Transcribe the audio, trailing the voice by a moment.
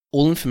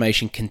All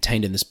information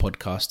contained in this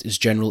podcast is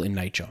general in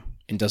nature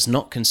and does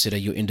not consider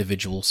your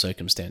individual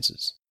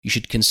circumstances. You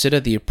should consider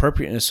the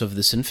appropriateness of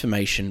this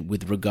information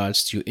with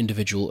regards to your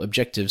individual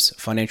objectives,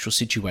 financial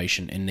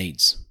situation, and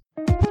needs.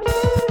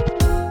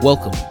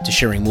 Welcome to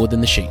Sharing More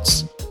Than the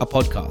Sheets, a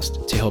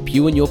podcast to help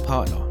you and your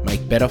partner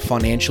make better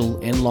financial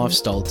and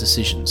lifestyle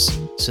decisions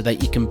so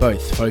that you can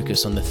both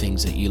focus on the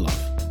things that you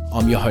love.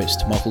 I'm your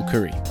host, Michael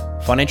Curry,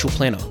 financial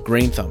planner,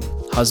 green thumb,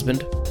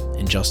 husband,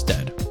 and just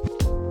dad.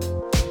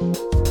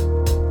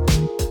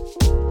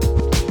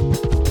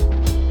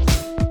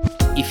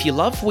 If you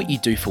love what you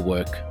do for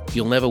work,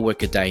 you'll never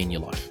work a day in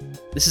your life.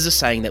 This is a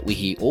saying that we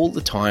hear all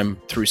the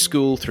time through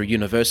school, through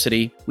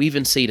university. We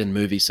even see it in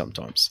movies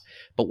sometimes.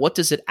 But what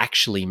does it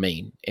actually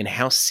mean, and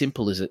how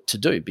simple is it to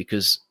do?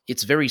 Because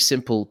it's very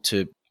simple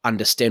to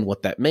understand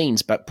what that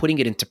means, but putting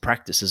it into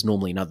practice is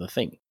normally another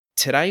thing.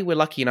 Today, we're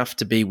lucky enough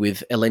to be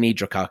with Eleni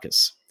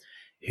Drakakis,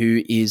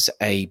 who is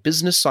a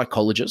business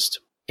psychologist,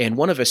 and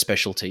one of her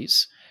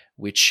specialties,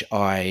 which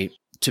I,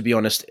 to be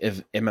honest,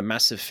 am a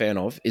massive fan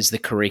of, is the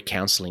career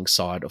counseling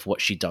side of what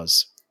she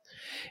does.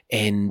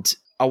 And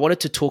I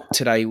wanted to talk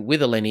today with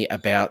Eleni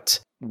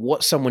about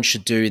what someone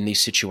should do in these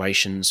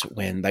situations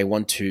when they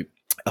want to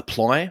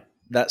apply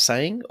that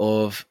saying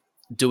of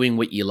doing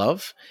what you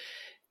love.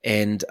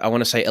 And I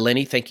want to say,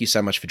 Eleni, thank you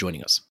so much for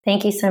joining us.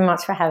 Thank you so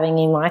much for having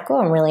me,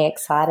 Michael. I'm really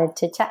excited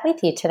to chat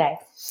with you today.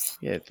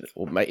 Yeah,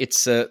 well, mate,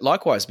 it's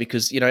likewise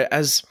because,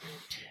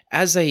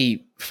 as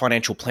a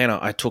financial planner,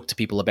 I talk to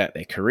people about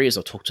their careers.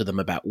 I talk to them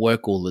about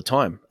work all the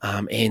time.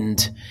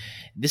 And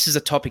this is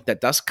a topic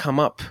that does come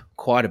up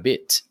quite a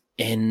bit.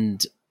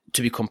 And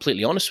to be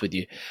completely honest with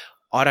you,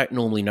 I don't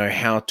normally know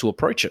how to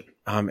approach it.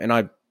 And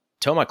I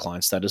tell my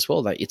clients that as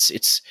well, that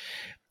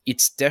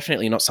it's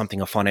definitely not something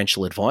a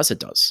financial advisor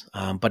does.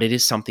 But it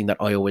is something that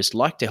I always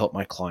like to help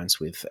my clients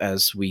with,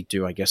 as we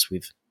do, I guess,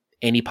 with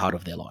any part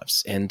of their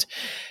lives. And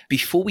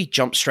before we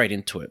jump straight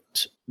into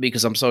it,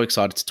 because I'm so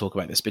excited to talk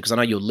about this, because I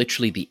know you're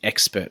literally the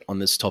expert on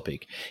this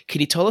topic,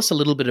 can you tell us a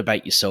little bit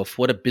about yourself,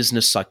 what a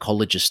business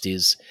psychologist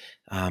is,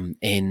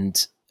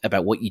 and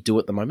about what you do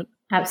at the moment?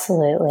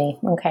 Absolutely.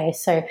 Okay.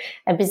 So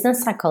a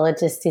business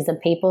psychologist is a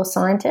people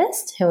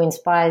scientist who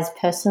inspires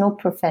personal,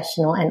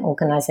 professional, and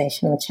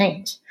organizational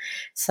change.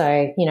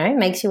 So,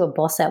 makes you a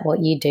boss at what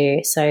you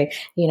do. So,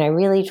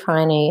 really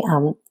trying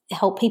to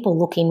help people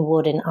look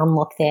inward and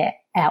unlock their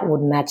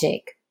outward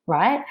magic,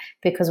 right?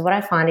 Because what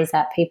I find is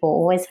that people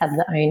always have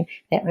their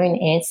own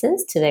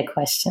answers to their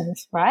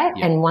questions, right?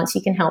 Yeah. And once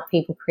you can help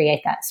people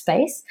create that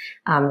space,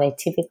 they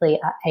typically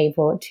are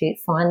able to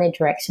find their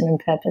direction and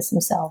purpose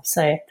themselves.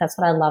 So that's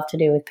what I love to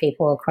do with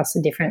people across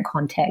the different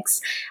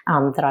contexts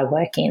that I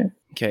work in.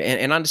 Okay,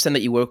 and I understand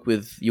that you're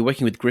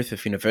working with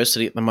Griffith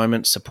University at the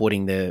moment,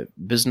 supporting their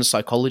business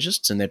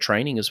psychologists and their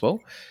training as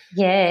well.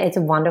 Yeah, it's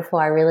wonderful.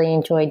 I really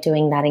enjoy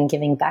doing that and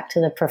giving back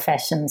to the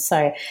profession.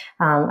 So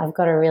I've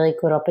got a really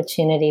good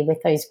opportunity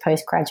with those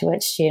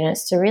postgraduate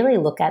students to really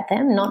look at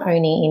them, not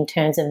only in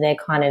terms of their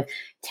kind of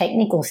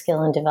technical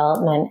skill and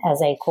development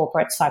as a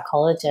corporate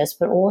psychologist,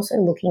 but also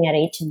looking at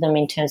each of them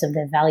in terms of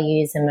their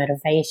values and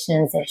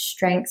motivations, their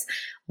strengths,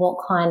 what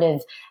kind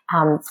of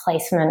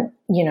placement,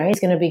 is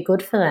going to be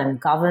good for them,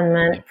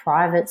 government,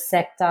 private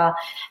sector,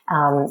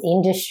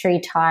 industry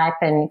type,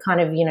 and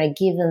kind of,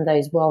 give them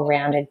those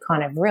well-rounded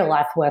kind of real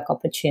life work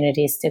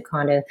opportunities to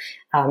kind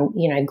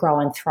of, grow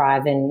and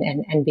thrive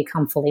and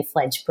become fully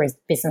fledged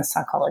business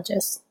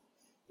psychologists.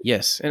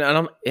 Yes.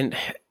 And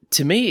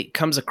to me, it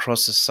comes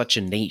across as such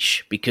a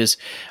niche, because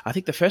I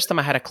think the first time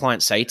I had a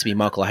client say to me,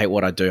 Michael, I hate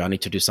what I do. I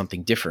need to do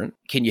something different.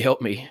 Can you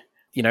help me?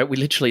 We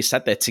literally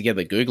sat there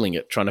together Googling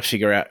it, trying to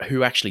figure out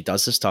who actually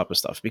does this type of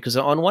stuff. Because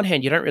on one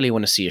hand, you don't really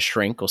want to see a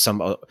shrink or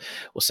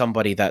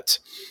somebody that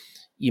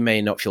you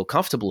may not feel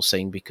comfortable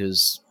seeing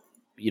because,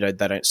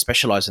 they don't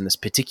specialize in this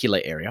particular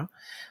area.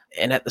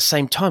 And at the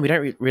same time, you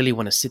don't really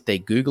want to sit there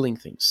Googling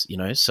things,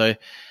 So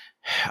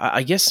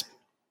I guess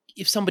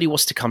if somebody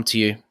was to come to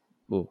you,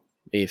 but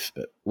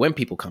when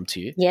people come to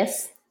you,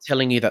 yes,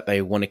 telling you that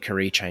they want a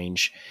career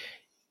change,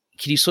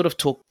 can you sort of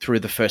talk through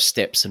the first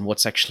steps and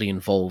what's actually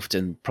involved,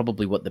 and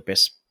probably where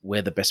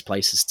the best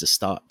place is to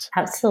start?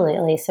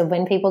 Absolutely. So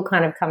when people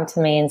kind of come to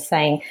me and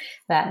saying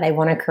that they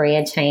want a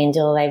career change,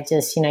 or they've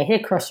just,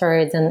 hit a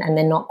crossroads and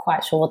they're not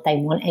quite sure what they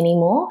want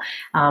anymore,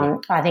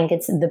 I think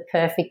it's the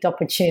perfect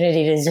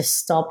opportunity to just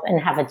stop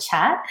and have a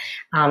chat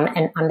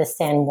and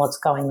understand what's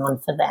going on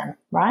for them,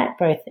 right?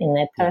 Both in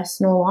their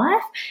personal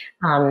life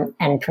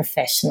and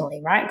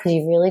professionally, right? Because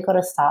you've really got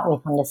to start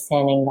with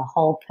understanding the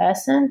whole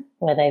person,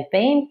 where they've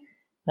been,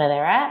 where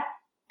they're at,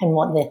 and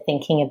what they're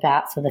thinking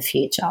about for the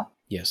future.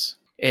 Yes.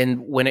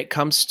 And when it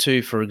comes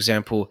to, for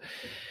example,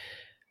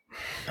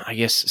 I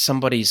guess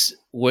somebody's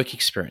work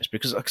experience,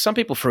 because some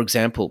people, for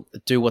example,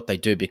 do what they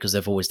do because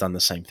they've always done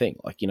the same thing.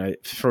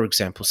 For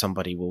example,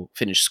 somebody will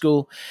finish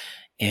school,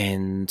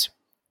 and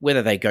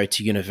whether they go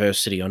to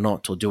university or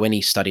not, or do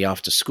any study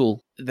after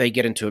school, they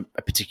get into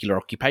a particular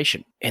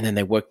occupation, and then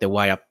they work their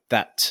way up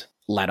that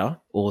ladder,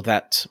 or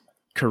that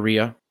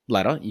career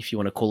ladder, if you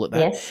want to call it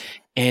that. Yes.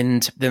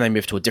 and then they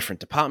move to a different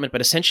department,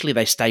 but essentially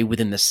they stay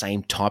within the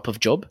same type of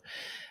job.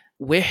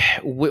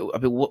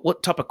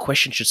 What type of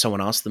question should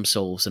someone ask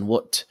themselves, and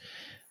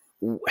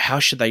how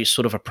should they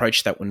sort of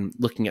approach that when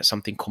looking at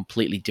something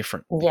completely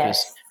different?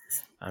 Yes.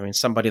 Because,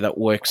 somebody that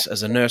works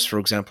as a nurse, for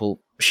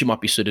example, she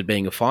might be suited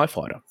being a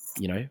firefighter,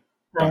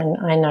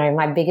 I know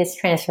my biggest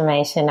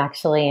transformation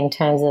actually in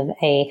terms of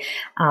a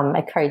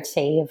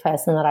coachee, a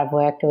person that I've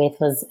worked with,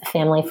 was a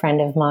family friend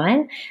of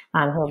mine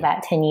who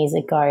about 10 years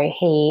ago,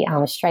 he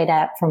straight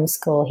out from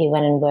school, he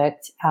went and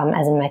worked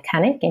as a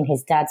mechanic in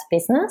his dad's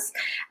business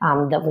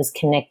that was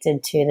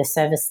connected to the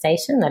service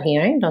station that he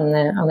owned on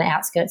the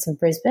outskirts of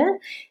Brisbane,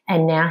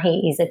 and now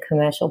he is a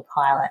commercial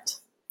pilot.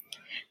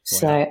 Wow.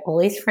 So all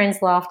his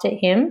friends laughed at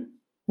him.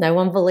 No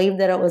one believed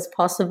that it was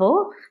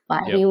possible,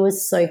 but he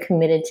was so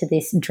committed to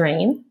this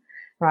dream,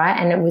 right?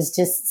 And it was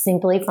just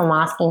simply from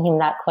asking him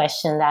that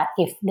question, that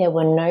if there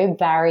were no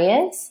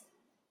barriers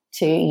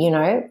to,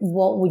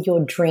 what would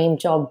your dream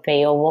job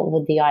be, or what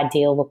would the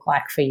ideal look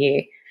like for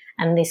you?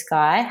 And this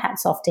guy,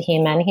 hats off to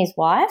him and his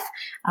wife,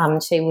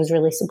 she was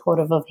really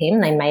supportive of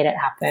him. They made it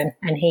happen.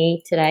 And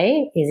he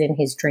today is in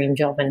his dream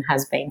job and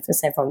has been for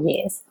several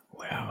years.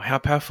 Wow, how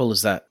powerful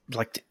is that?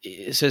 Like,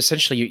 so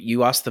essentially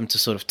you ask them to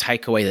sort of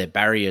take away their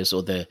barriers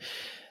or their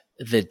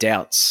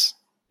doubts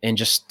and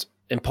just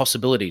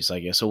impossibilities, I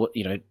guess, or,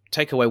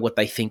 take away what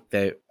they think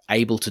they're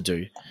able to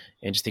do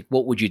and just think,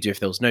 what would you do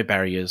if there was no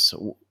barriers,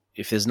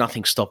 if there's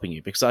nothing stopping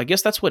you? Because I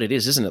guess that's what it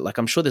is, isn't it? Like,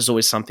 I'm sure there's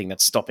always something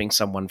that's stopping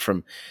someone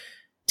from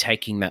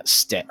taking that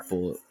step,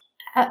 or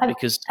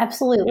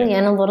absolutely. Yeah.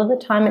 And a lot of the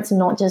time it's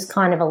not just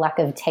kind of a lack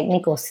of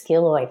technical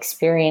skill or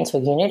experience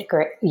or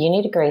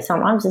uni degree.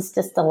 Sometimes it's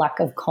just a lack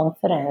of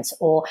confidence,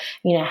 or,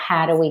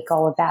 how do we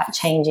go about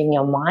changing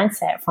your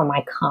mindset from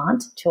I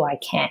can't to I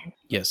can?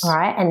 Yes. All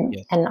right.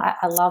 And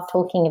I love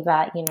talking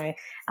about,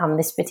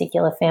 this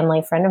particular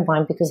family friend of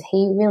mine, because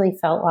he really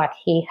felt like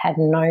he had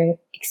no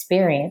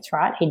experience,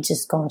 right? He'd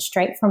just gone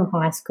straight from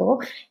high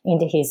school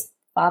into his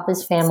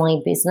father's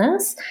family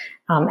business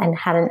and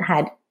hadn't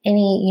had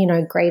any,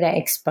 greater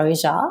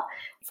exposure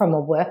from a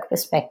work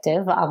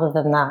perspective other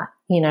than that,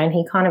 and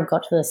he kind of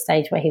got to the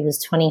stage where he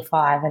was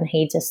 25 and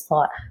he just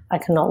thought, I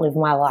cannot live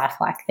my life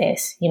like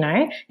this,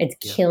 it's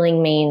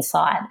killing me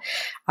inside.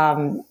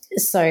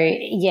 So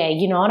yeah,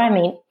 you know what I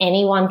mean?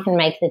 Anyone can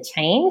make the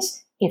change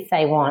if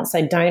they want.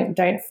 So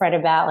don't fret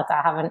about, like,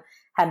 I haven't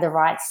had the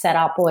right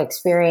setup or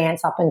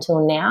experience up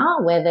until now.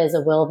 Where there's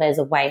a will, there's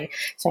a way.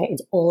 So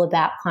it's all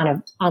about kind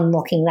of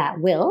unlocking that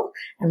will.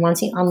 And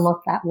once you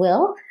unlock that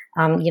will,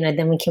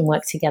 then we can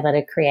work together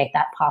to create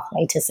that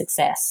pathway to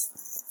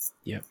success.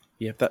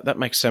 Yeah, that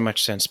makes so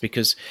much sense,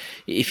 because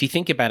if you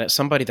think about it,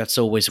 somebody that's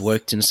always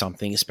worked in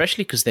something,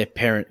 especially because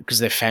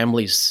their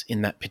family's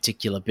in that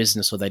particular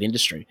business or that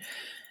industry,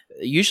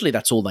 usually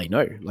that's all they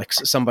know. Like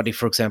somebody,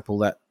 for example,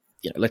 that,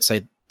 let's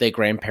say their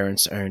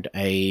grandparents owned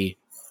a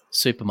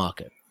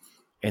supermarket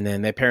and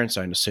then their parents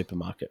owned a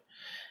supermarket.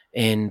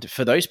 And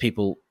for those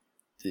people,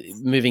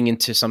 moving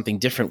into something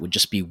different would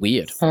just be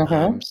weird.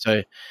 Mm-hmm.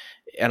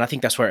 And I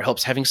think that's where it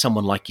helps having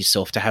someone like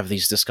yourself to have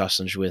these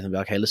discussions with and be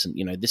like, hey, listen,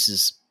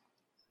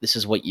 this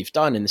is what you've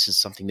done and this is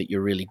something that you're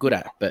really good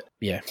at. But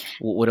yeah,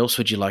 what else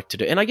would you like to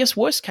do? And I guess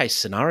worst case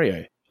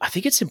scenario, I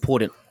think it's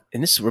important,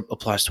 and this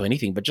applies to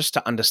anything, but just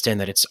to understand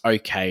that it's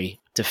okay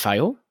to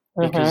fail.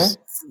 Because,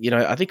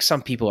 I think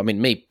some people,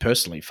 me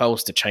personally, if I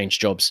was to change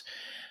jobs,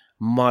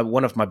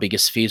 one of my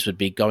biggest fears would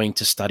be going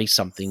to study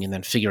something and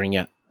then figuring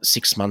out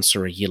 6 months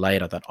or a year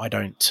later that I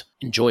don't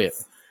enjoy it,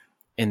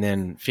 and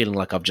then feeling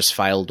like I've just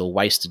failed or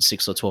wasted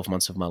 6 or 12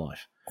 months of my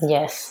life.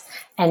 Yes.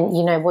 And,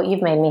 what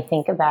you've made me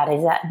think about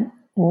is that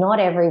not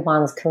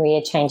everyone's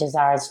career changes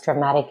are as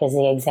dramatic as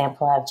the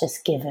example I've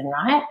just given,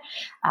 right?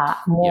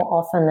 More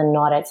often than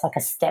not, it's like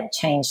a step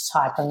change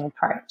type of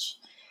approach.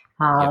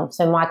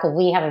 So, Michael,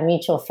 we have a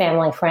mutual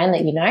family friend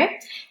that you know,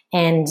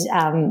 and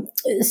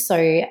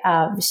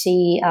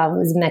she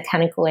was a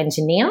mechanical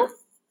engineer.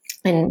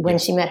 And when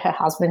she met her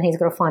husband, he's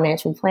got a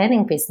financial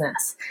planning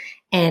business.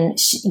 And,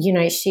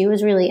 she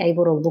was really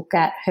able to look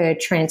at her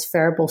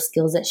transferable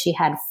skills that she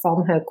had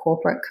from her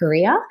corporate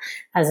career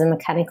as a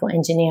mechanical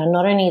engineer,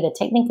 not only the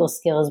technical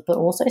skills, but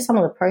also some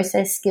of the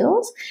process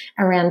skills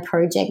around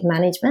project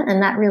management.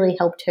 And that really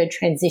helped her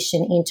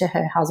transition into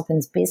her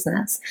husband's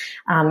business.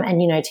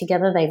 And,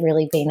 together they've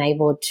really been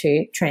able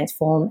to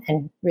transform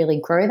and really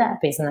grow that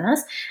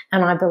business.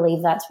 And I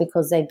believe that's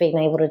because they've been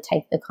able to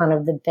take the kind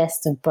of the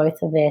best of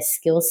both of their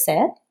skill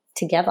set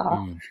together.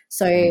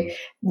 So,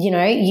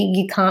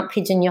 you can't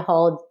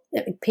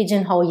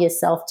pigeonhole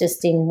yourself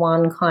just in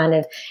one kind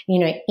of,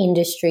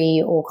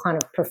 industry or kind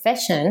of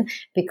profession,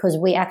 because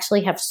we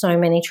actually have so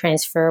many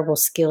transferable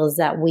skills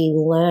that we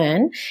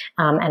learn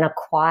and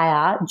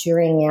acquire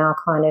during our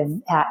kind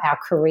of our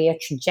career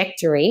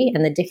trajectory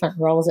and the different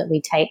roles that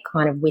we take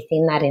kind of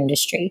within that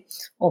industry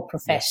or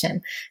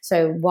profession.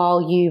 So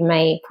while you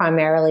may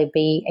primarily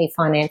be a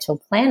financial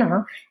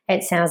planner,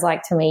 it sounds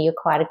like to me you're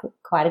quite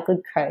quite a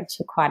good coach,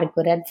 you're quite a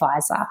good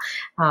advisor.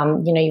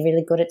 You're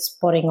really good at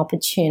spotting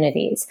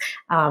opportunities.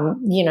 So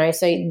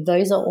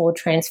those are all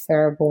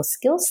transferable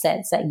skill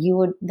sets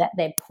that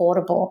they're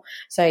portable.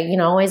 So, I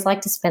always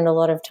like to spend a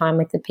lot of time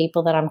with the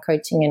people that I'm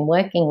coaching and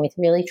working with,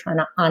 really trying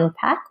to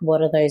unpack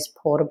what are those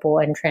portable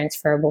and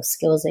transferable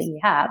skills that you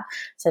have,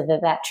 so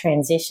that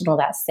transition or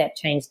that step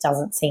change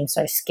doesn't seem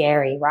so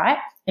scary, right?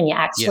 And you're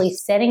actually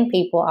setting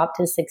people up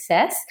for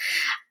success,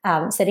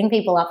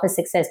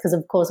 because,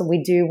 of course,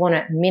 we do want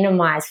to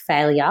minimize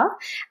failure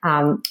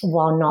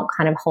while not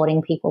kind of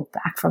holding people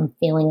back from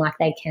feeling like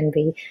they can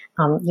be,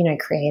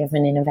 creative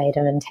and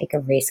innovative and take a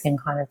risk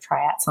and kind of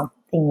try out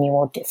something new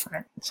or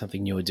different.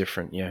 Something new or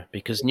different, yeah,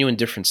 because new and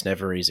different's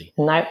never easy.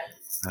 Nope.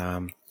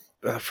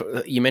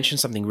 You mentioned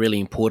something really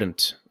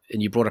important,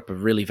 and you brought up a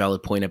really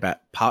valid point about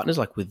partners,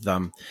 like with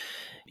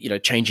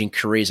changing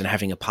careers and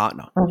having a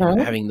partner,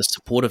 having the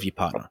support of your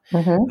partner.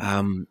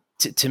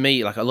 To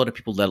me, like a lot of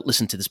people that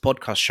listen to this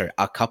podcast show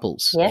are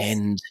couples,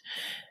 and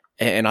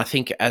I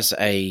think as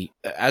a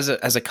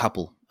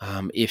couple,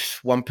 if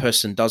one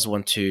person does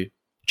want to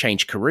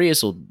change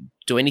careers or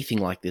do anything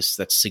like this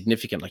that's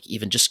significant, like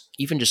even just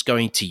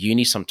going to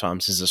uni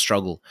sometimes is a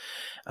struggle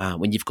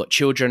when you've got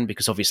children,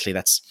 because obviously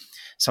that's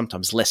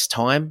sometimes less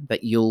time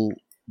that you'll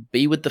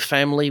be with the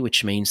family,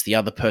 which means the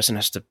other person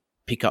has to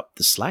pick up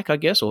the slack, I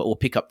guess, or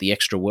pick up the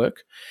extra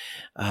work.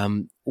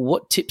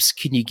 What tips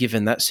can you give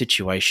in that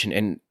situation?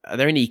 And are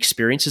there any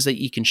experiences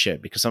that you can share?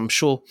 Because I'm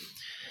sure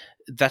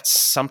that's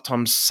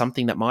sometimes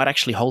something that might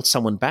actually hold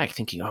someone back,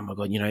 thinking, oh my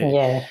God,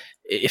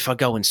 if I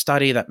go and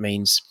study, that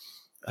means,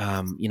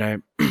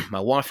 my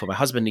wife or my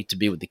husband need to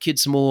be with the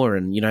kids more,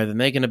 and, then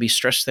they're going to be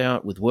stressed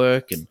out with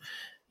work, and,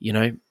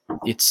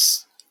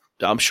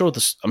 I'm sure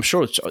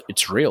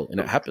it's real and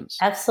it happens.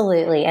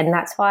 Absolutely. And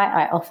that's why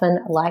I often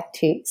like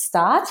to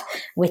start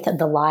with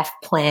the life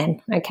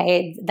plan.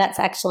 Okay. That's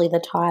actually the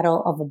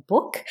title of a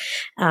book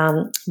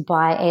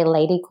by a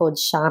lady called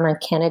Shana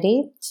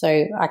Kennedy.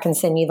 So I can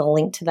send you the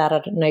link to that. I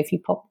don't know if you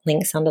pop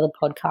links under the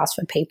podcast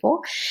for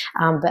people.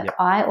 But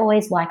I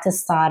always like to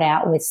start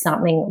out with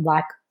something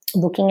like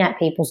looking at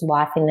people's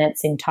life in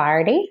its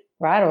entirety,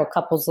 right? Or a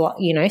couple's,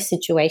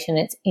 situation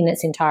in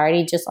its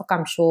entirety, just like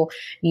I'm sure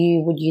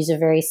you would use a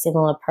very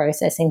similar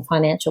process in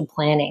financial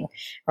planning,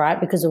 right?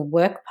 Because the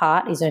work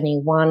part is only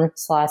one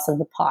slice of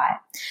the pie.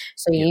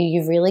 So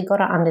you've really got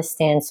to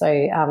understand,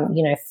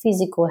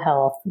 physical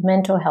health,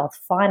 mental health,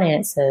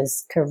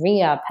 finances,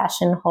 career,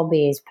 passion,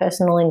 hobbies,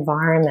 personal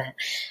environment,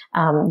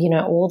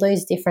 all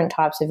those different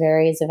types of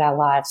areas of our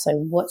lives. So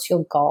what's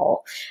your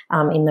goal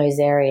in those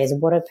areas?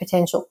 What are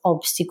potential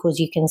obstacles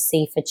you can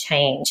see for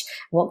change?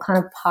 What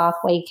kind of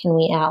pathway can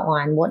we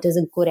outline? What does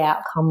a good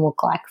outcome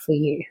look like for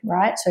you,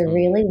 right? So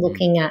really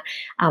looking at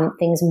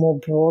things more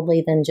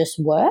broadly than just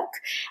work,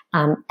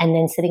 and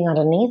then sitting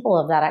underneath all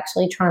of that,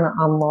 actually trying to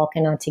unlock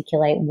and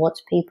articulate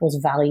what's people's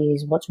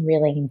values, what's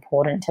really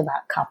important to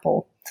that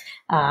couple.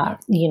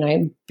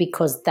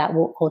 Because that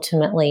will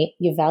ultimately,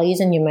 your values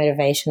and your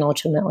motivation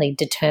ultimately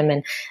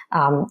determine,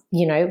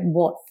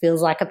 what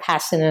feels like a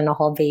passion and a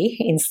hobby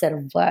instead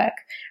of work,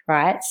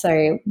 right?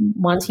 So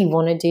once you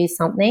want to do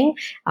something,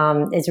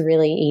 it's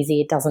really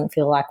easy. It doesn't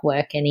feel like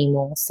work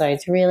anymore. So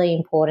it's really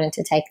important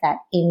to take that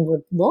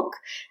inward look,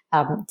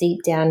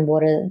 deep down,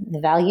 what are the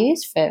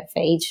values for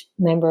each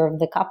member of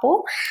the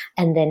couple,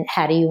 and then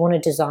how do you want to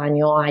design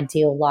your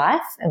ideal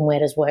life, and where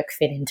does work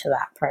fit into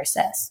that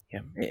process? Yeah,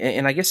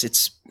 and I guess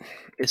it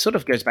sort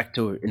of goes back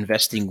to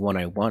investing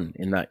 101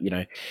 in that,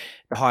 the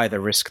higher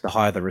the risk, the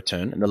higher the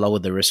return, and the lower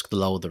the risk, the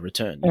lower the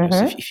return.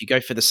 So if you go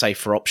for the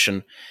safer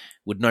option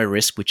with no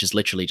risk, which is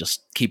literally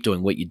just keep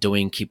doing what you're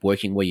doing, keep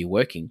working where you're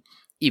working,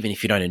 even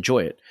if you don't enjoy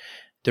it,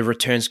 the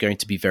return's going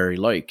to be very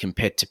low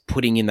compared to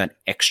putting in that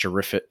extra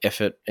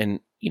effort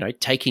and,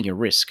 taking a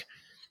risk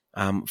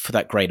for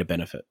that greater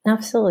benefit.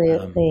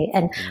 Absolutely.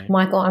 And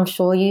Michael, I'm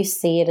sure you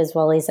see it as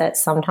well, is that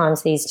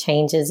sometimes these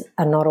changes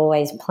are not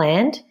always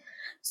planned.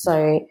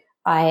 So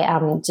I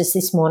just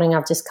this morning,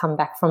 I've just come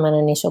back from an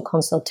initial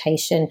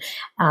consultation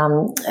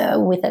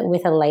with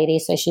a lady.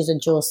 So she's a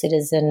dual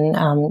citizen,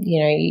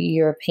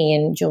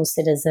 European dual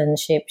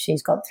citizenship.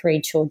 She's got 3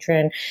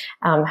 children.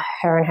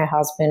 Her and her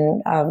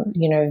husband,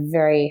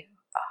 very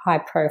high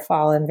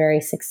profile and very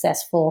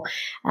successful.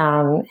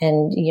 They're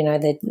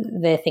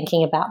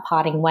thinking about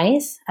parting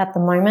ways at the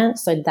moment.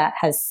 So that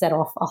has set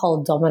off a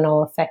whole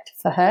domino effect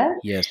for her.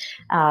 Yes.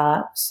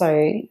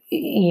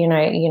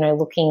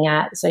 Looking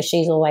at, so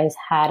she's always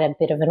had a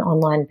bit of an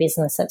online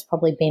business that's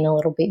probably been a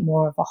little bit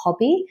more of a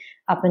hobby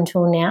up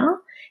until now.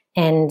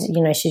 And,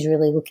 she's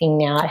really looking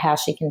now at how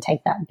she can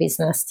take that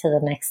business to the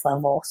next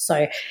level.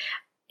 So,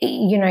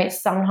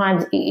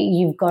 sometimes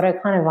you've got to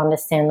kind of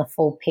understand the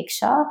full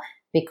picture,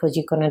 because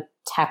you're going to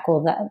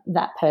tackle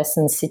that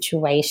person's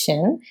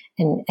situation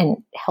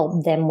and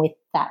help them with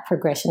that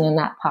progression and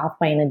that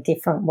pathway in a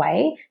different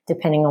way,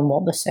 depending on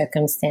what the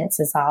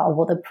circumstances are or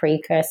what the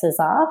precursors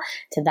are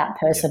to that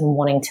person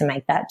wanting to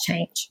make that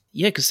change.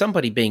 Yeah, because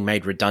somebody being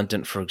made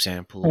redundant, for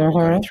example, or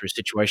going through a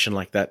situation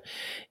like that,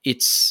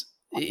 it's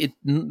it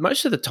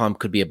most of the time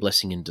could be a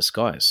blessing in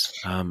disguise.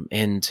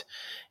 And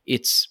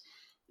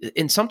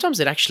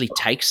sometimes it actually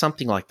takes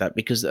something like that,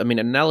 because I mean,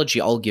 an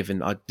analogy I'll give,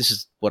 and this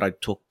is what I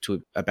talk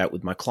about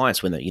with my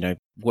clients when they're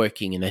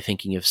working and they're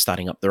thinking of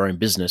starting up their own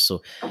business,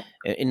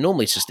 and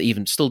normally it's just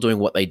even still doing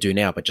what they do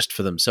now, but just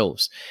for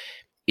themselves.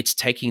 It's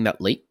taking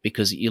that leap,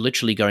 because you're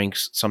literally going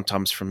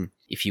sometimes from,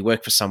 if you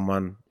work for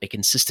someone, a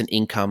consistent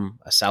income,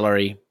 a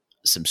salary,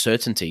 some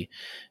certainty,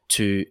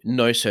 to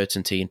no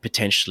certainty and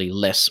potentially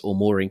less or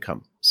more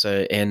income.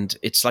 So, and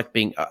it's like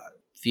being,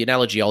 the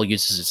analogy I'll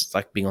use is it's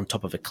like being on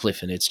top of a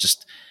cliff, and it's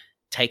just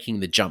taking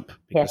the jump,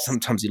 because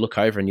sometimes you look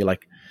over and you're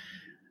like,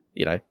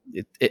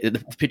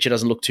 the picture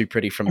doesn't look too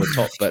pretty from the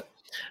top, but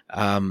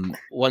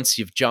once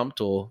you've jumped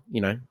or,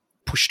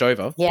 pushed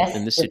over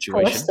in this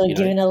situation,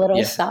 giving a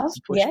little shove.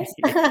 Yes.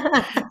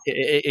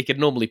 it can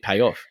normally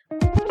pay off.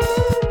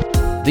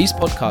 These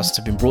podcasts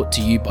have been brought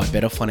to you by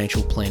Better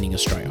Financial Planning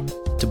Australia.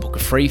 To book a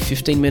free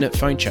 15-minute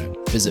phone chat,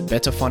 visit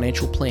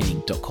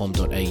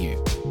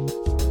betterfinancialplanning.com.au.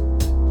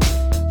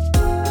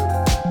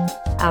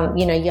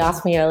 You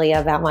asked me earlier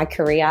about my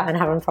career and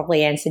haven't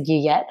probably answered you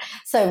yet.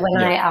 So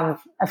when I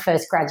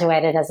first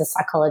graduated as a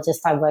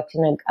psychologist, I worked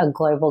in a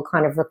global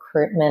kind of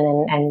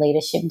recruitment and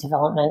leadership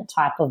development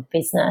type of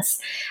business.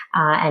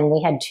 And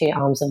we had two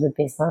arms of the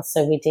business.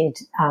 So we did,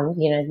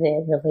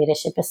 the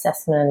leadership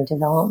assessment and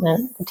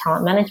development, the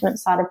talent management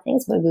side of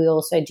things, but we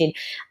also did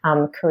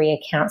career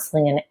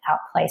counselling and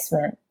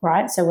outplacement,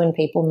 right? So when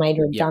people made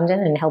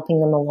redundant and helping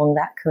them along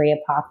that career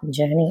path and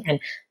journey. And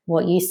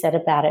what you said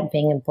about it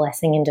being a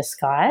blessing in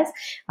disguise,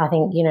 I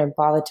think,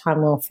 by the time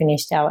we all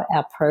finished our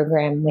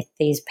program with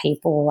these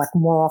people, like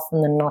more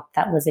often than not,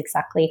 that was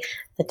exactly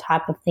the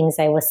type of things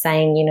they were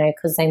saying,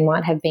 because they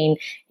might have been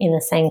in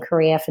the same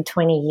career for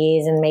 20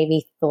 years and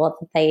maybe thought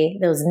that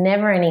there was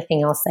never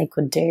anything else they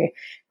could do,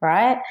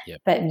 right?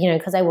 Yep. But,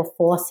 because they were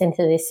forced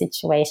into this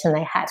situation,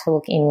 they had to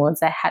look inwards,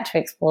 they had to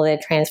explore their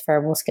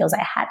transferable skills, they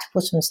had to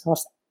push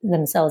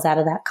themselves out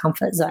of that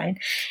comfort zone.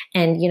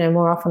 And,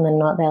 more often than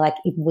not, they're like,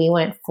 if we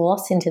weren't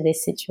forced into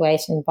this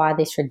situation by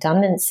this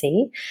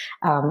redundancy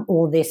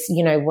or this,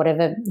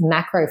 whatever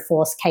macro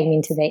force came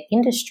into their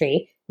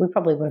industry, we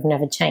probably would have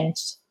never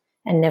changed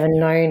and never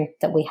known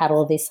that we had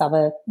all this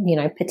other,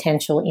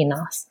 potential in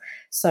us.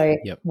 So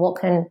what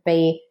can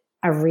be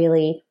a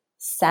really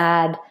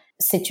sad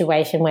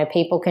situation where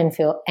people can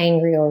feel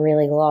angry or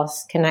really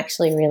lost can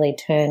actually really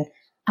turn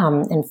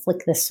and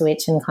flick the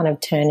switch and kind of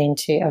turn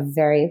into a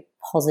very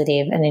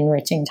positive and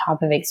enriching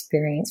type of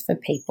experience for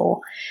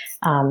people.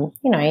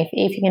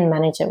 If you can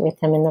manage it with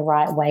them in the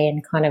right way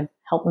and kind of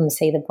help them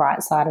see the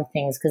bright side of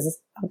things, because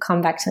I'll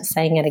come back to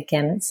saying it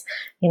again. It's,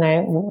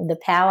 the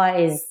power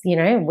is,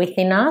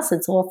 within us.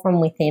 It's all from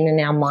within, and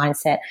our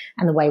mindset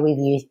and the way we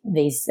view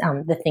these,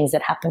 the things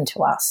that happen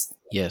to us.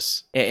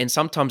 Yes. And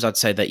sometimes I'd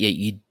say that,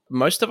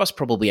 most of us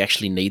probably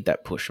actually need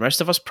that push. Most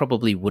of us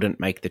probably wouldn't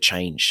make the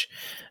change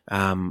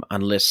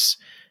unless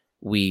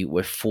we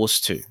were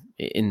forced to,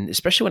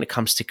 especially when it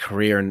comes to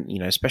career and,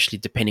 especially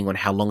depending on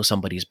how long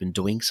somebody's been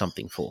doing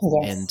something for.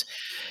 Yes. And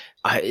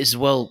I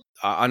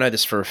know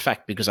this for a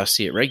fact because I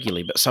see it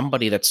regularly, but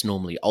somebody that's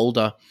normally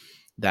older,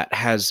 that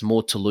has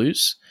more to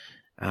lose,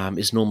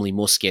 is normally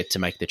more scared to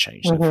make the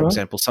change. Mm-hmm. So for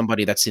example,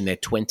 somebody that's in their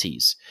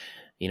 20s,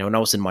 when I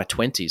was in my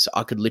 20s,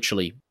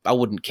 I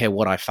wouldn't care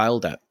what I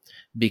failed at,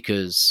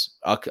 because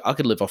I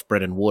could live off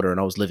bread and water, and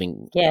I was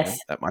living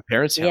at my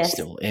parents' house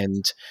still,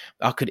 and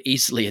I could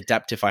easily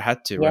adapt if I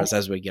had to. Whereas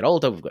as we get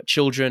older, we've got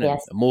children and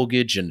a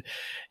mortgage and,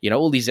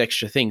 all these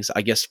extra things.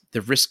 I guess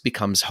the risk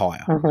becomes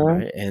higher. Mm-hmm.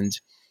 Right? And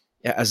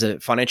as a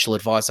financial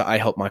advisor, I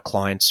help my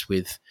clients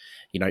with,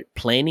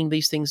 planning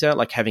these things out,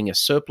 like having a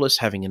surplus,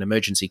 having an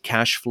emergency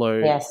cash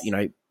flow,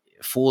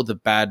 for the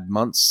bad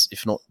months,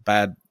 if not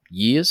bad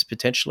years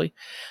potentially.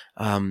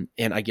 And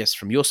I guess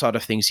from your side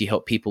of things, you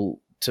help people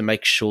to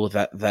make sure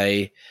that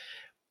they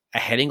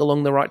are heading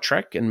along the right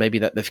track, and maybe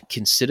that they've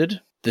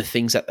considered the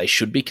things that they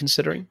should be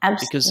considering.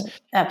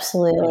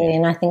 Absolutely.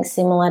 And I think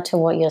similar to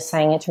what you're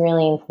saying, it's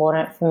really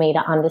important for me to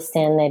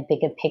understand their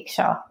bigger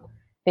picture,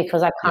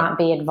 because I can't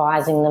be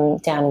advising them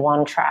down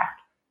one track.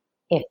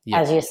 If,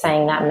 as you're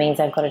saying, that means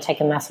they've got to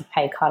take a massive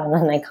pay cut and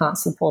then they can't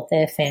support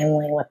their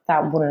family,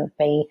 that wouldn't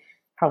be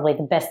probably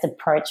the best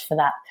approach for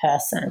that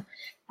person.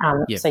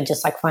 So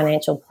just like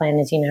financial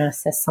planners,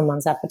 assess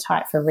someone's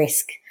appetite for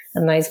risk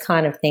and those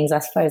kind of things. I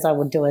suppose I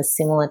would do a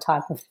similar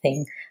type of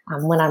thing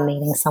when I'm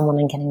meeting someone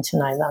and getting to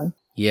know them.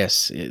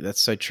 Yes, that's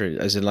so true.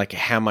 As in, like,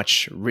 how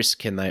much risk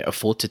can they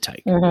afford to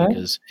take? Mm-hmm.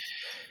 Because,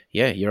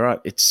 you're right.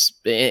 It's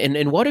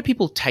and why do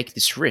people take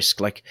this risk?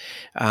 Like,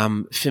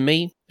 for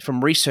me,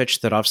 from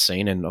research that I've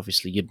seen, and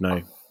obviously you'd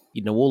know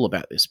all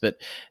about this, but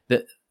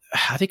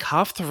I think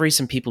half the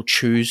reason people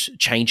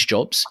change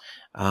jobs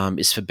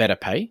is for better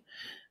pay,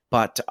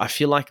 but I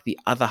feel like the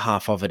other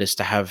half of it is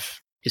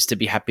to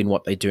be happy in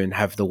what they do and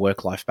have the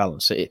work-life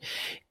balance. So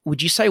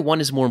would you say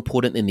one is more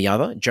important than the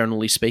other,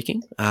 generally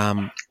speaking?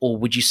 Or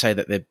would you say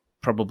that they're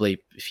probably,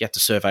 if you had to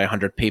survey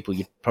 100 people,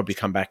 you'd probably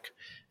come back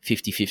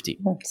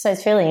 50-50? So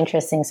it's really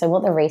interesting. So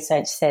what the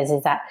research says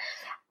is that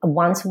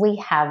once we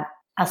have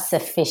a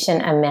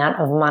sufficient amount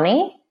of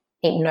money,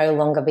 it no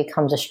longer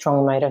becomes a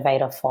strong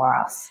motivator for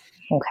us.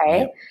 Okay.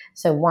 Yeah.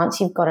 So once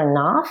you've got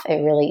enough,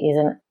 it really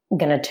isn't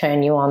going to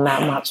turn you on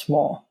that much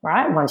more,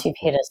 right? Once you've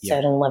hit a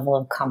certain level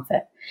of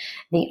comfort.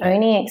 The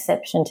only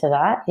exception to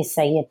that is,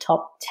 say, your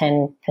top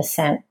 10%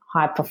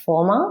 high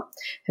performer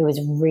who is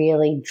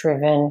really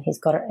driven.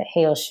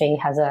 He or she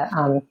has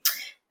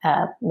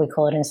we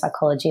call it in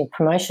psychology, a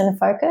promotion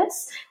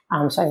focus.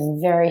 So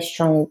very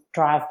strong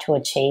drive to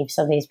achieve.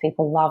 So these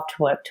people love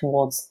to work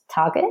towards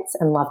targets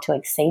and love to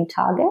exceed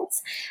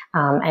targets.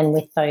 And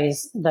with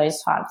those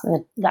types,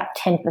 that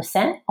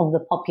 10% of the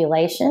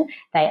population,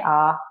 they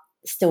are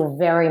still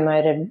very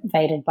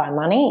motivated by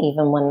money,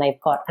 even when they've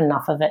got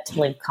enough of it to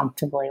live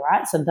comfortably,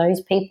 right? So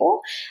those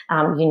people,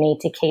 you need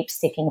to keep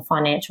sticking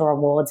financial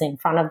rewards in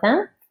front of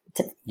them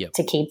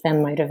to keep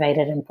them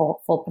motivated and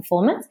for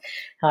performance.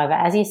 However,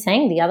 as you're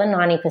saying, the other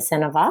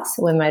 90% of us,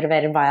 we're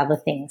motivated by other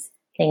things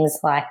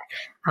like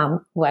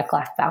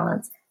work-life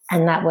balance.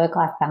 And that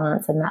work-life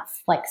balance and that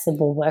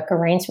flexible work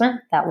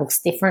arrangement, that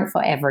looks different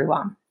for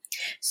everyone.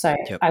 So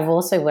I've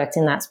also worked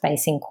in that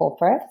space in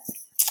corporate.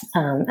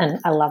 And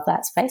I love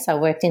that space. I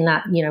worked in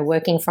that,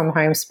 working from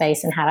home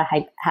space and how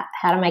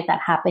to make that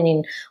happen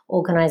in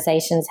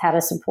organizations, how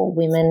to support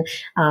women,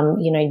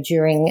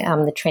 during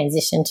the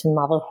transition to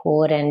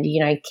motherhood and,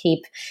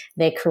 keep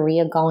their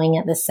career going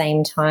at the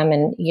same time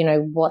and,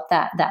 what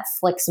that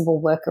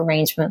flexible work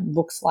arrangement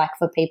looks like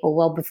for people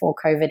well before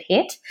COVID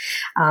hit.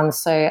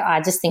 So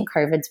I just think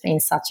COVID's been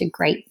such a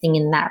great thing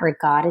in that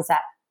regard, is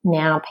that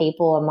now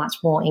people are much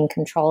more in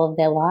control of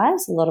their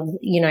lives, a lot of,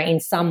 in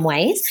some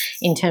ways,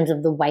 in terms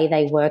of the way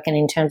they work and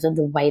in terms of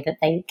the way that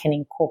they can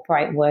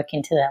incorporate work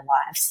into their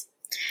lives.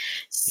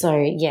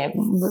 So,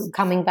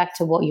 coming back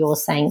to what you're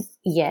saying,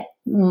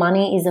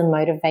 money is a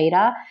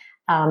motivator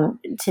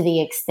to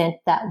the extent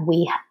that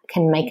we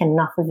can make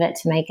enough of it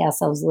to make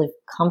ourselves live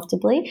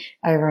comfortably.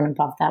 Over and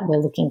above that, we're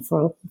looking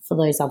for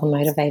those other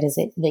motivators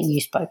that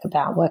you spoke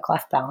about,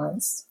 work-life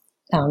balance,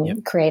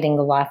 creating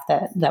the life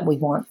that we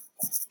want.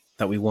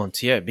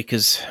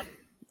 Because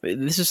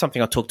this is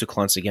something I talk to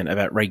clients again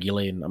about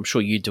regularly, and I'm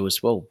sure you do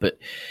as well. But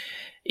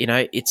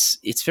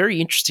it's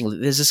very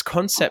interesting. There's this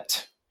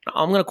concept.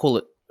 I'm going to call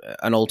it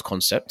an old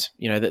concept.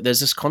 There's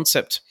this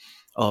concept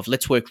of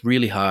let's work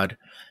really hard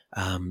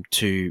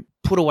to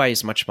put away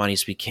as much money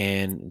as we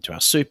can into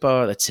our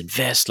super. Let's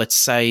invest. Let's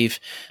save.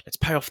 Let's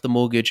pay off the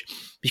mortgage.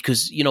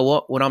 Because you know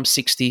what? When I'm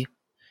 60.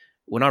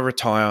 When I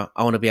retire,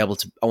 I want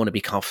to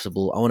be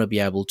comfortable. I want to be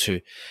able to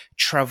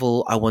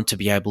travel. I want to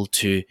be able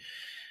to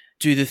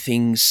do the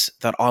things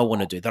that I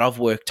want to do, that I've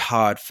worked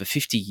hard for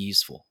 50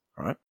 years for,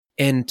 right?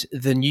 And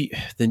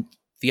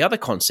the other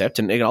concept,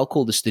 and I'll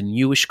call this the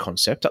newish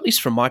concept, at least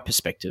from my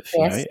perspective,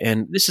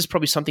 and this is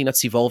probably something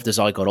that's evolved as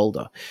I got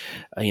older,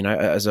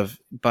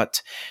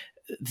 but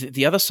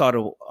the other side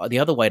of the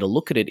other way to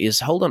look at it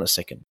is, hold on a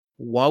second.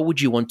 Why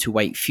would you want to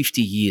wait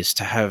 50 years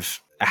to have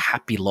a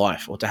happy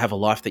life or to have a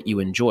life that you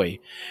enjoy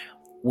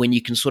when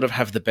you can sort of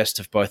have the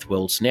best of both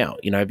worlds now,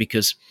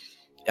 because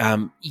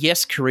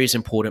yes, career is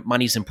important,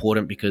 money's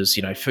important because,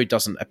 food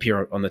doesn't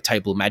appear on the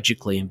table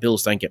magically and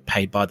bills don't get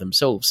paid by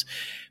themselves.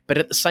 But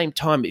at the same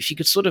time, if you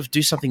could sort of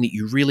do something that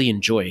you really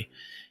enjoy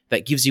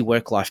that gives you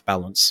work-life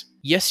balance,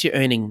 yes, you're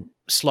earning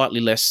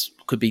slightly less,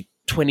 could be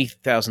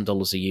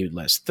 $20,000 a year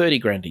less, 30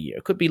 grand a year.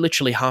 It could be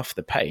literally half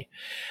the pay.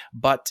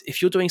 But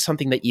if you're doing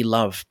something that you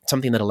love,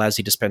 something that allows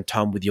you to spend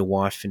time with your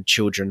wife and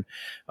children,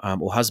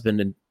 or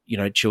husband and,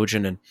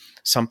 children, and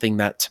something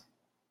that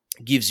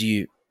gives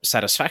you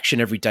satisfaction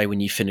every day when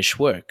you finish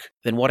work,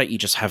 then why don't you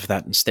just have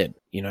that instead,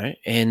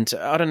 And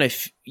I don't know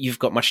if you've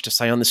got much to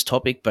say on this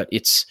topic, but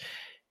it's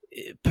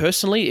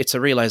a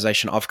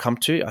realization I've come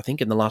to, I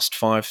think, in the last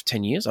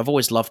 5-10 years. I've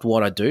always loved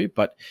what I do,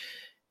 but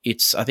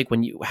I think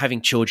when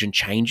having children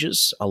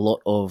changes a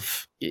lot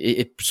of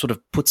it, sort of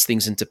puts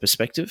things into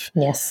perspective.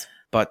 Yes.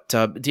 But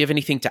do you have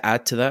anything to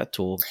add to that,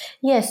 or?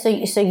 Yeah. So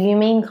you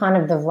mean kind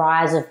of the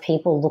rise of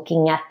people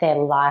looking at their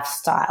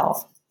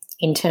lifestyle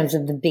in terms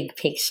of the big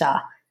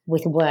picture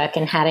with work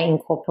and how to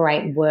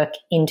incorporate work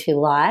into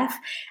life,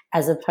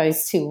 as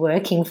opposed to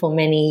working for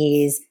many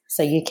years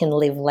so you can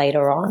live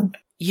later on.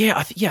 Yeah,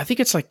 I think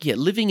it's like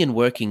living and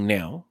working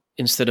now,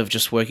 instead of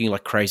just working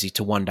like crazy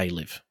to one day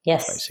live.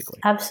 Yes, basically.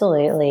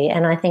 Absolutely.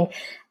 And I think,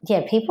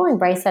 people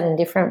embrace that in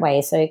different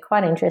ways. So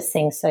quite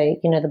interesting. So,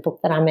 the book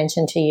that I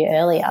mentioned to you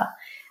earlier,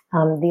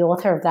 the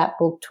author of that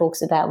book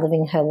talks about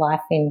living her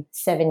life in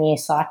 7-year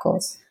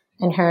cycles.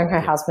 And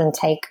her husband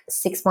take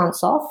 6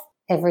 months off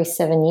every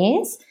 7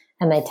 years,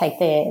 and they take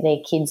their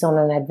kids on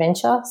an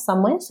adventure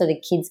somewhere. So the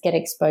kids get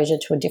exposure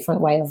to a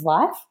different way of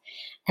life,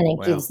 and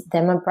it gives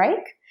them a break.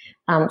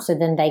 So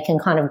then they can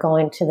kind of go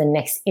into the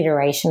next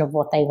iteration of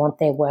what they want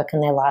their work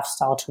and their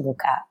lifestyle to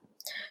look at.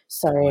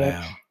 So,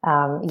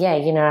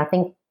 I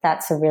think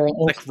that's a really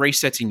like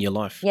resetting your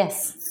life.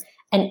 Yes.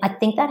 And I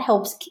think that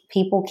helps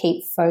people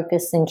keep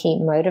focused and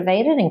keep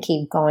motivated and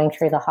keep going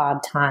through the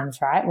hard times,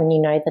 right? When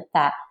you know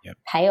that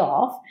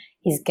payoff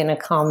is going to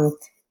come,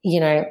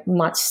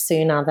 much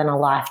sooner than a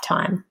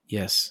lifetime.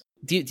 Yes.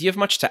 Do you have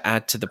much to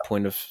add to the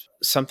point of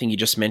something you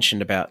just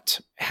mentioned about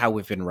how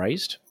we've been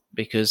raised?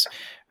 Because,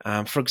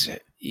 for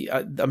example,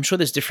 I'm sure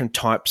there's different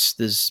types.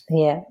 There's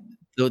Yeah.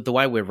 the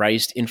way we're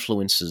raised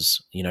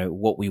influences,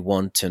 what we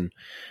want and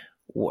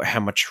how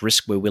much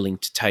risk we're willing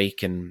to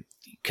take, and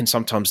can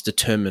sometimes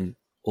determine,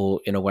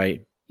 or in a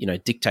way,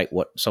 dictate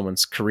what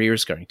someone's career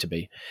is going to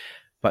be.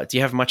 But do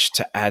you have much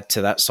to add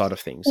to that side of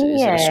things?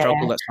 Is it a Yeah.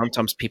 struggle that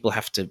sometimes people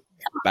have to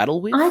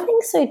battle with? I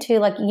think so too.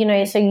 Like,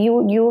 so you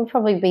will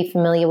probably be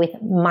familiar with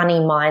money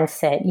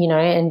mindset,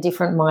 and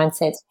different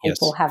mindsets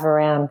people Yes. have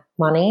around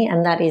money.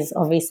 And that is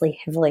obviously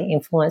heavily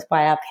influenced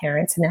by our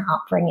parents and our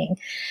upbringing.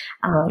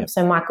 Yep.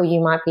 So, Michael, you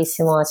might be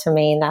similar to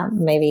me in that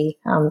maybe,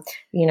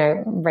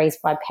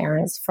 raised by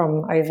parents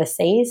from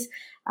overseas.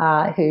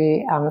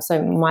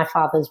 So my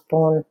father's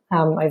born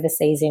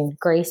overseas in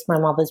Greece. My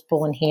mother's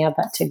born here,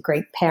 but to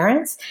Greek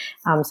parents.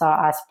 So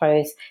I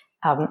suppose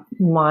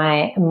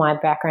my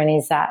background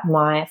is that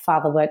my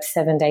father worked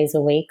 7 days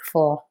a week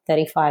for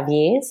 35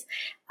 years,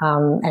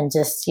 and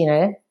just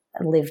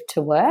lived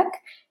to work,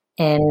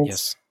 and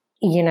Yes.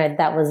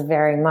 that was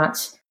very much.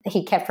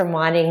 He kept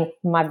reminding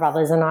my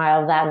brothers and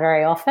I of that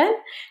very often,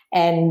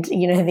 and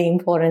the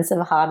importance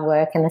of hard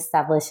work and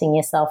establishing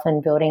yourself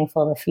and building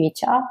for the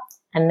future.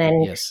 And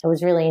then Yes. it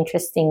was really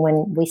interesting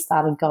when we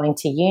started going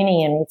to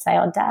uni, and we'd say,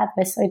 "Oh, Dad,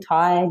 we're so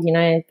tired,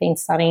 been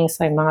studying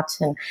so much,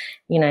 and,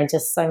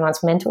 just so much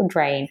mental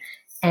drain."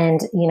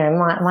 And,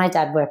 my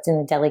dad worked in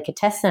the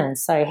delicatessen,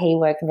 so he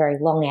worked very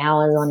long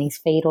hours on his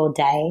feet all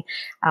day.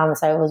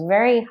 So it was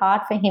very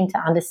hard for him to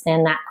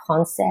understand that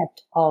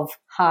concept of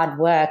hard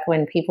work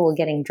when people were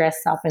getting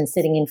dressed up and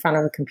sitting in front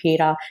of a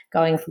computer,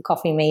 going for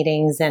coffee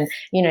meetings, and,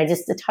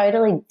 just a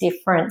totally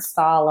different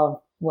style of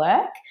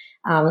work.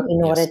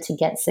 In order to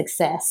get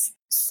success.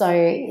 So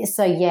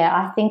yeah,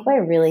 I think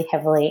we're really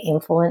heavily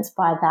influenced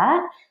by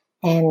that.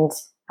 And,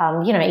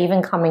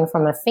 even coming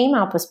from a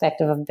female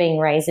perspective of being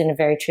raised in a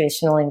very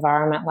traditional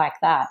environment like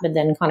that, but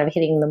then kind of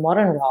hitting the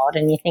modern world,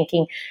 and you're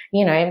thinking,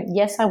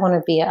 yes, I want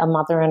to be a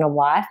mother and a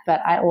wife, but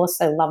I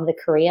also love the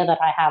career that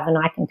I have and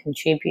I can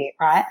contribute,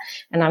 right?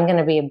 And I'm going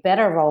to be a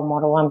better role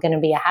model. I'm going to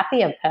be a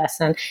happier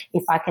person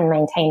if I can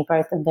maintain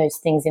both of those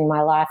things in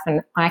my life, and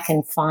I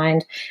can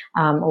find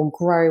or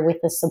grow with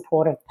a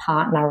supportive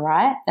partner,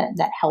 right?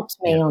 That helps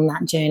me on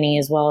that journey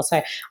as well.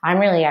 So I'm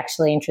really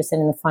actually interested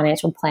in the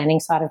financial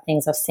planning side of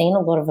things. I've seen a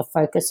lot of a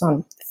focus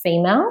on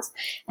females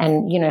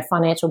and,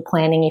 financial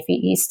planning. If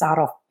you start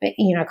off,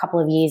 a couple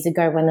of years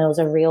ago when there was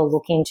a real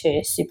look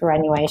into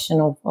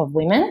superannuation of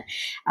women,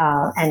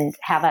 and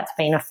how that's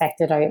been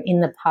affected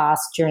in the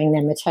past during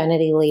their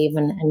maternity leave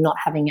and not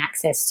having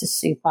access to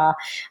super,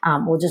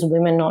 or just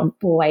women not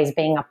always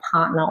being a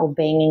partner or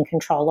being in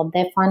control of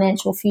their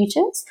financial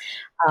futures.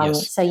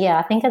 Yes. So yeah,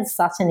 I think it's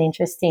such an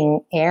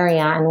interesting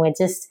area, and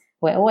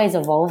we're always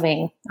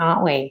evolving,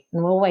 aren't we?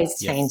 And we're always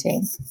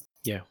changing.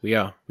 Yeah, we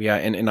are.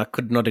 And I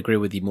could not agree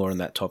with you more on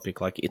that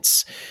topic. Like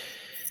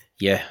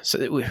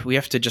so we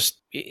have to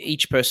just,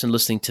 each person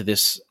listening to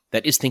this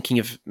that is thinking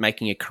of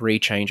making a career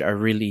change, I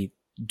really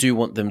do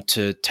want them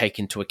to take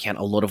into account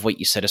a lot of what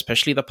you said,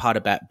 especially the part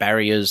about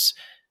barriers,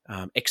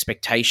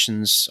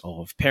 expectations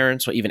of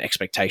parents, or even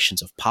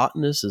expectations of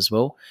partners as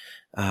well,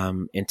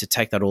 and to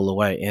take that all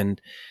away.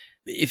 And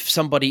if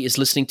somebody is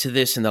listening to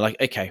this and they're like,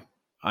 okay,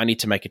 I need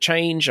to make a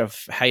change,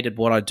 I've hated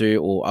what I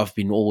do, or I've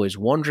been always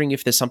wondering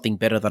if there's something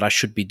better that I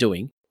should be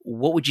doing,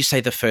 what would you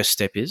say the first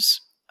step is?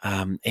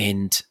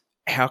 And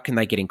how can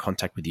they get in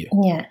contact with you?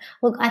 Yeah.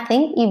 Look, I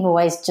think you've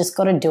always just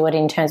got to do it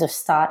in terms of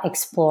start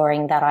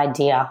exploring that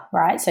idea,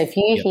 right? So if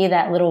you hear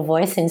that little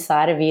voice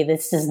inside of you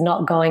that's just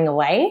not going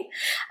away,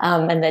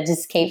 and that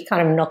just keeps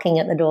kind of knocking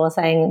at the door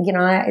saying,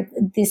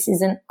 this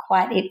isn't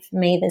quite it for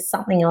me, there's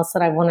something else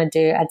that I want to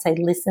do, I'd say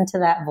listen to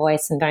that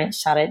voice and don't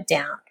shut it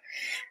down.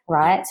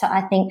 Right. So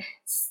I think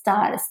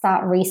start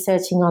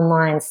researching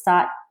online,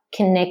 start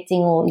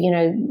connecting, or,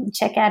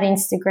 check out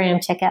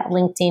Instagram, check out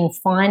LinkedIn,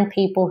 find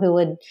people who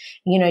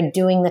are,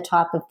 doing the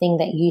type of thing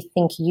that you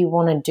think you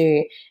want to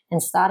do,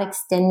 and start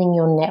extending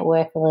your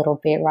network a little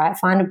bit, right?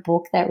 Find a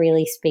book that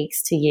really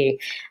speaks to you.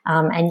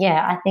 And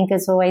yeah, I think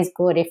it's always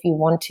good if you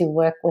want to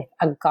work with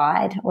a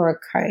guide or a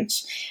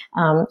coach.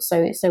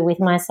 So with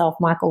myself,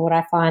 Michael, what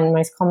I find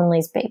most commonly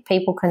is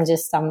people can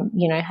just,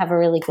 have a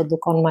really good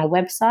look on my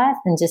website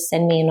and just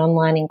send me an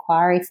online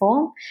inquiry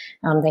form.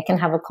 They can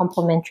have a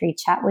complimentary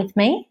chat with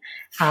me.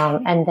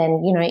 And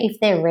then, if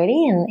they're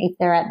ready, and if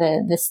they're at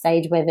the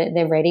stage where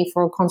they're ready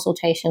for a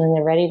consultation and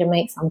they're ready to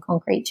make some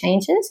concrete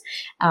changes,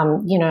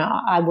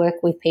 I work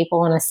with people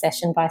on a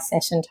session by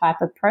session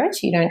type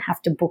approach. You don't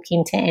have to book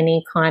into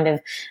any kind of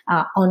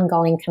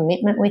ongoing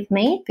commitment with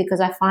me, because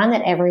I find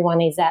that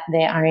everyone is at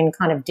their own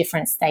kind of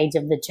different stage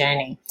of the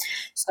journey.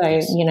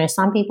 So,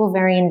 some people are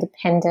very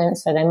independent,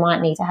 so they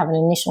might need to have an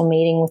initial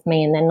meeting with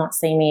me and then not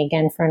see me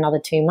again for another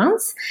 2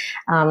 months.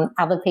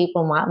 Other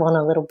people might want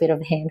a little bit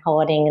of hand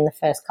holding in the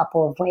first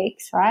couple of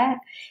weeks, right?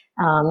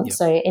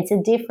 So it's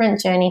a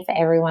different journey for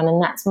everyone,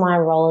 and that's my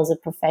role as a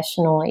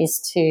professional is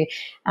to,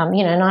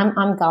 and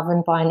I'm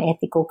governed by an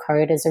ethical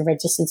code as a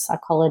registered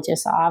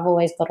psychologist. So I've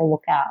always got to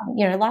look out,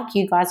 like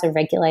you guys are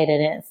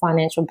regulated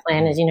financial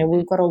planners,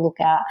 we've got to look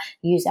out,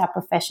 use our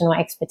professional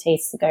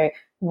expertise to go,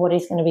 what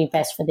is going to be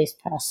best for this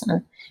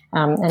person?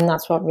 And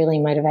that's what really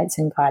motivates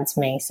and guides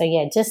me. So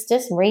yeah, just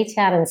reach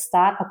out and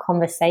start a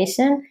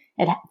conversation.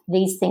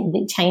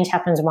 Change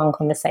happens one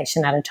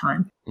conversation at a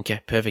time.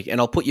 Okay, perfect.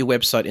 And I'll put your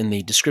website in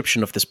the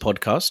description of this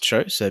podcast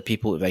show so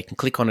people, they can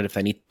click on it if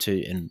they need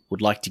to and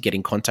would like to get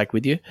in contact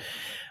with you.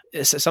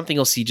 So something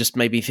else you just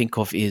made me think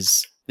of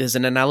is there's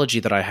an analogy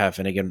that I have.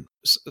 And again,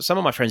 some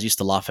of my friends used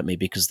to laugh at me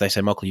because they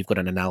say, Michael, you've got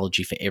an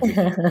analogy for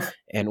everything.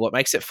 And what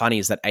makes it funny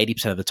is that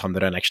 80% of the time they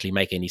don't actually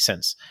make any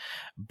sense.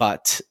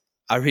 But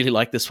I really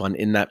like this one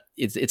in that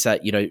it's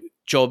that,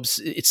 jobs,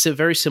 it's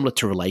very similar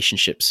to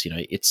relationships.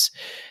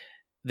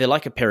 They're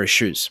like a pair of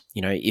shoes.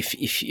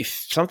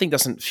 If something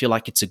doesn't feel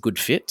like it's a good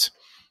fit,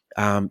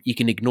 you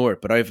can ignore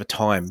it. But over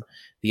time,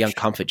 the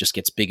uncomfort just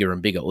gets bigger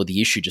and bigger, or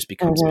the issue just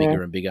becomes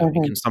bigger and bigger.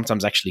 It can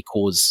sometimes actually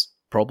cause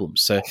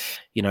problems. So,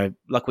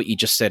 like what you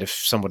just said, if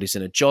somebody's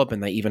in a job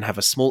and they even have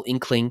a small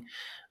inkling,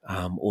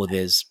 or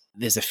there's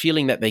a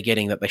feeling that they're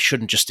getting that they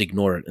shouldn't just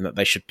ignore it and that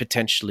they should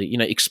potentially,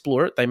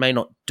 explore it. They may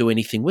not do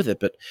anything with it,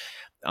 but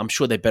I'm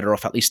sure they're better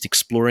off at least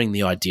exploring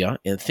the idea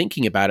and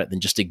thinking about it than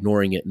just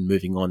ignoring it and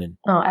moving on.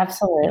 Oh,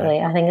 absolutely.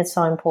 I think it's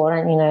so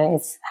important,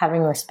 it's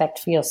having respect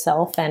for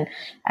yourself and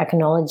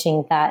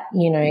acknowledging that,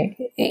 we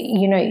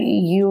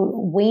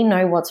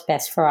know what's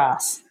best for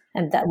us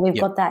and that we've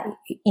got that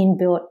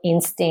inbuilt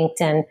instinct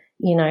and,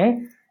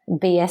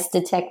 BS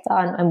detector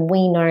and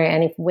we know,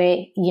 and if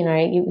we're,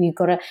 you've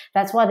got to,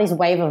 that's why this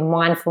wave of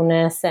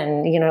mindfulness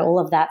and, all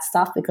of that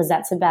stuff, because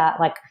that's about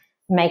like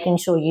making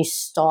sure you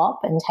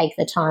stop and take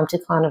the time to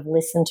kind of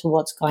listen to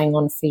what's going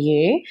on for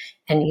you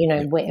and,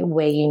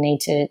 where you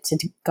need to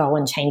go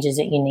and changes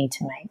that you need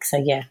to make.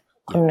 So,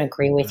 couldn't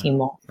agree with you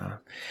more.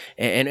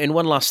 And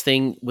one last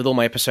thing, with all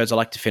my episodes, I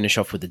like to finish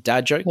off with a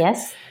dad joke.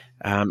 Yes.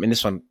 And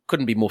this one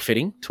couldn't be more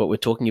fitting to what we're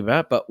talking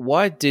about, but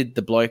why did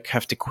the bloke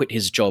have to quit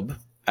his job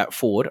at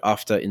Ford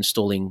after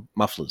installing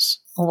mufflers?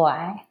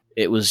 Why?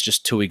 It was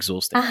just too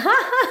exhausting.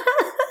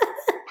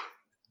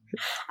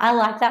 I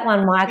like that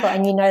one, Michael,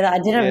 and that I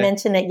didn't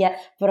mention it yet,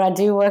 but I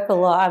do work a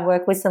lot. I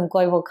work with some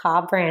global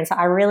car brands.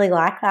 I really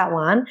like that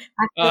one.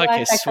 I feel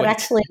I could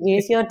actually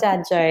use your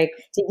dad joke.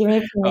 Do you give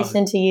me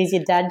permission to use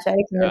your dad joke?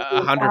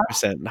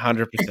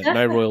 100%.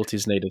 No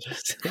royalties needed.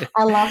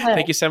 I love it.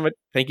 Thank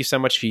you so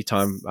much for your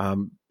time.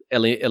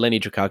 Eleni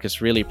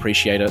Drakakis, really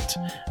appreciate it.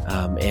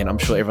 And I'm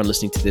sure everyone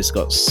listening to this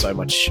got so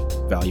much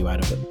value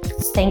out of it.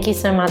 Thank you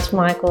so much,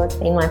 Michael. It's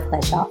been my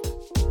pleasure.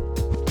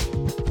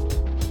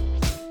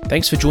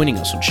 Thanks for joining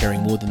us on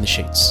Sharing More Than the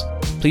Sheets.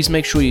 Please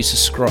make sure you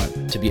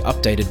subscribe to be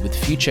updated with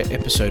future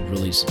episode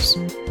releases.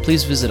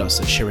 Please visit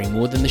us at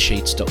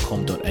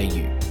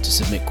sharingmorethanthesheets.com.au to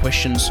submit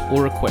questions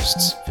or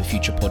requests for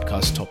future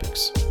podcast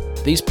topics.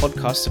 These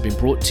podcasts have been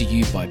brought to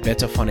you by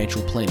Better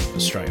Financial Planning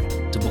Australia.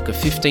 To book a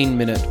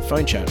 15-minute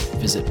phone chat,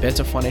 visit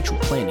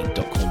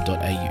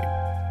betterfinancialplanning.com.au.